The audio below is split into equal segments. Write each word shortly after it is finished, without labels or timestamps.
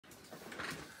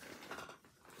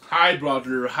Hi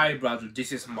brother,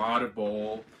 this is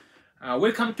Marble.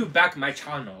 Welcome to back my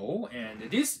channel,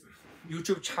 and this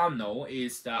YouTube channel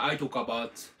is I talk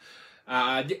about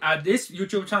this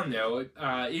YouTube channel.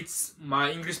 It's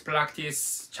my English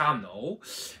practice channel,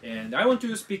 and I want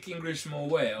to speak English more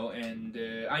well, and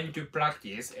I need to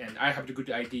practice, and I have the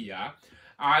good idea.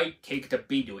 I take the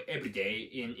video every day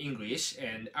in English,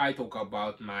 and I talk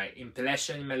about my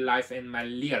impression in my life and my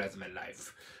realize my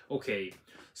life. Okay.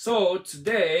 So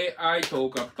today I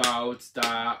talk about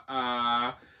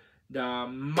the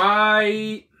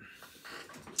my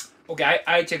okay,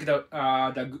 I check the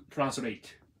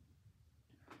translate.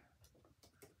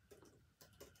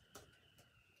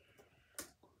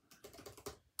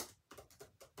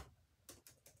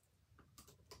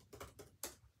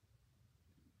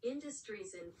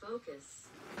 Industries in focus.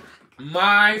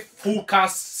 My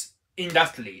focus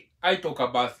industry. I talk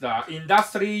about the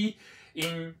industry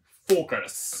in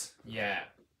focus. Yeah.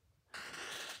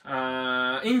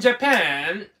 In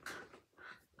Japan,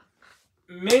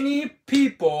 many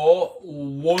people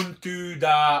want to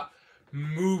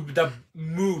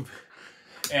move,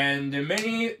 and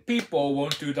many people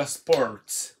want to the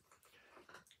sports.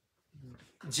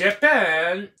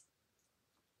 Japan,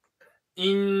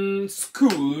 in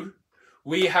school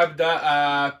we have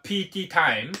the PT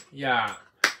time. Yeah.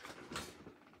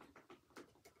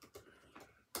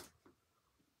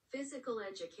 Physical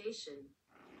education.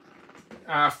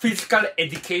 Physical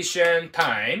education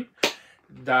time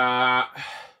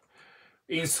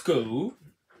in school,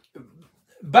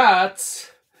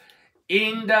 but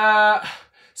in the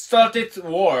started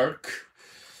work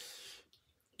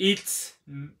it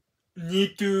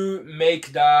need to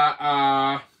make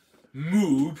the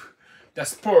move the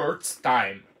sports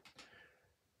time.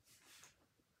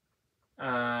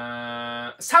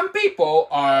 Some people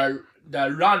are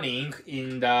the running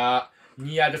in the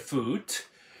near the foot,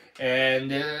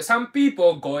 and some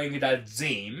people going to the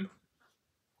gym,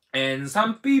 and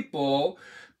some people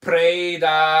play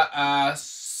the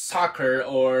soccer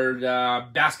or the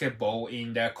basketball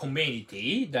in the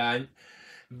community.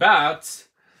 But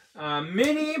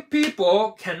many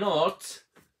people cannot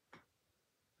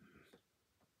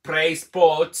play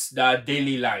sports the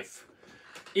daily life.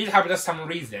 It has some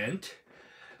reason.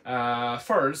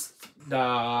 First,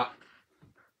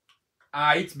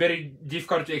 it's very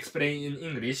difficult to explain in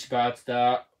English, but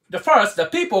the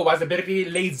people was very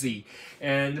lazy,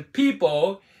 and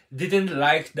people didn't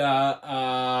like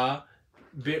the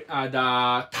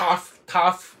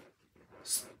tough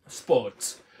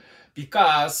sports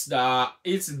because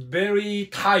it's very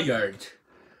tired.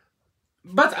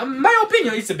 But my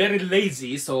opinion is very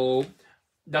lazy. So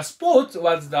the sport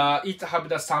was it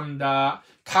have some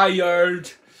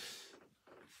tired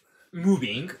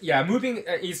moving. Yeah, moving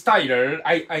is tired.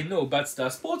 I know, but the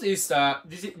sport is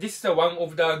this is one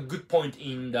of the good point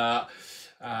in the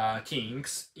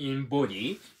things in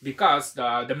body, because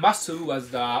the muscle was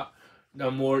the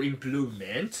more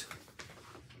improvement.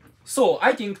 So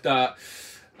I think the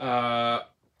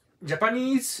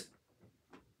Japanese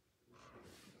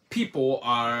people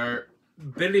are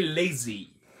very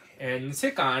lazy, and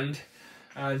second,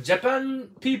 Japan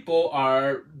people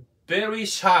are very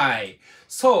shy.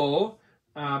 So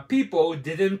people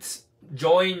didn't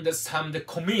join the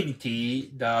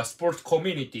community, the sports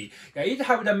community. Yeah, it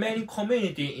have the many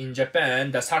community in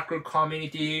Japan, the soccer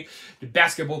community, the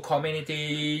basketball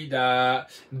community, the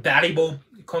volleyball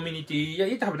community. Yeah,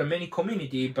 it have the many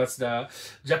community, but the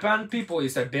Japan people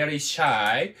is very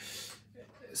shy.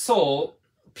 So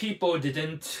people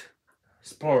didn't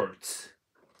sports.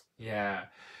 Yeah.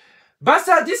 But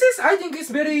this is, I think, it's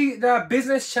very the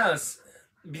business chance,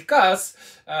 because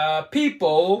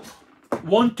people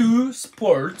want to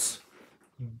sports,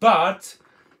 but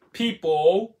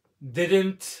people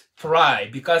didn't try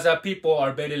because people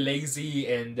are very lazy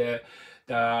and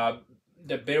the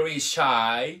very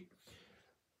shy.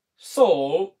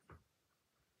 So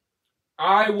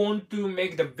I want to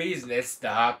make the business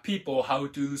the people how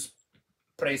to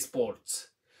play sports.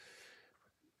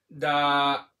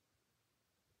 The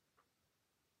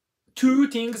two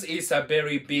things is a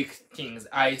very big things.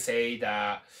 I say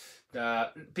that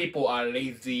the people are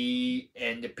lazy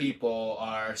and the people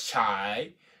are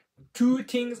shy. Two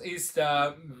things is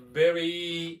the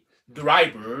very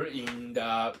driver in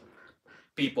the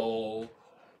people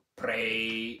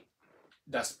play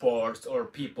the sports or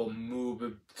people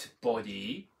move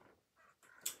body.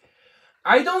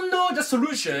 I don't know the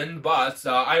solution, but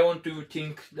I want to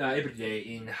think every day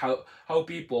in how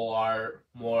people are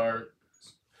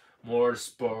more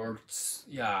sports.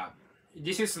 Yeah,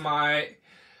 this is my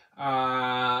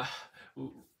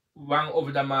one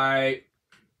of my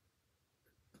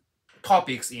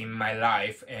topics in my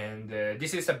life, and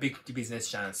this is a big business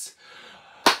chance.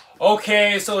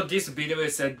 Okay, so this video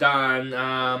is done.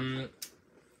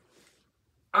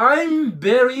 I'm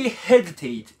very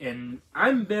hesitate and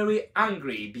I'm very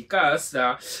angry because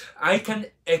I can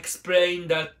explain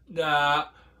that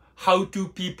how to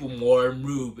people more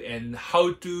move and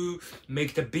how to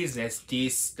make the business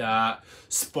this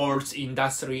sports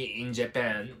industry in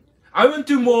Japan. I want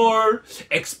to more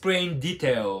explain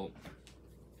detail.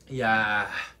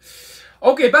 Yeah.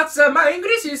 Okay, but my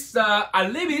English is a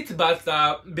little bit,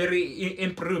 but very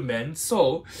improvement.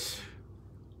 So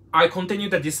I continue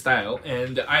this style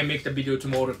and I make the video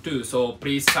tomorrow too. So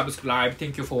please subscribe.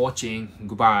 Thank you for watching.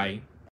 Goodbye.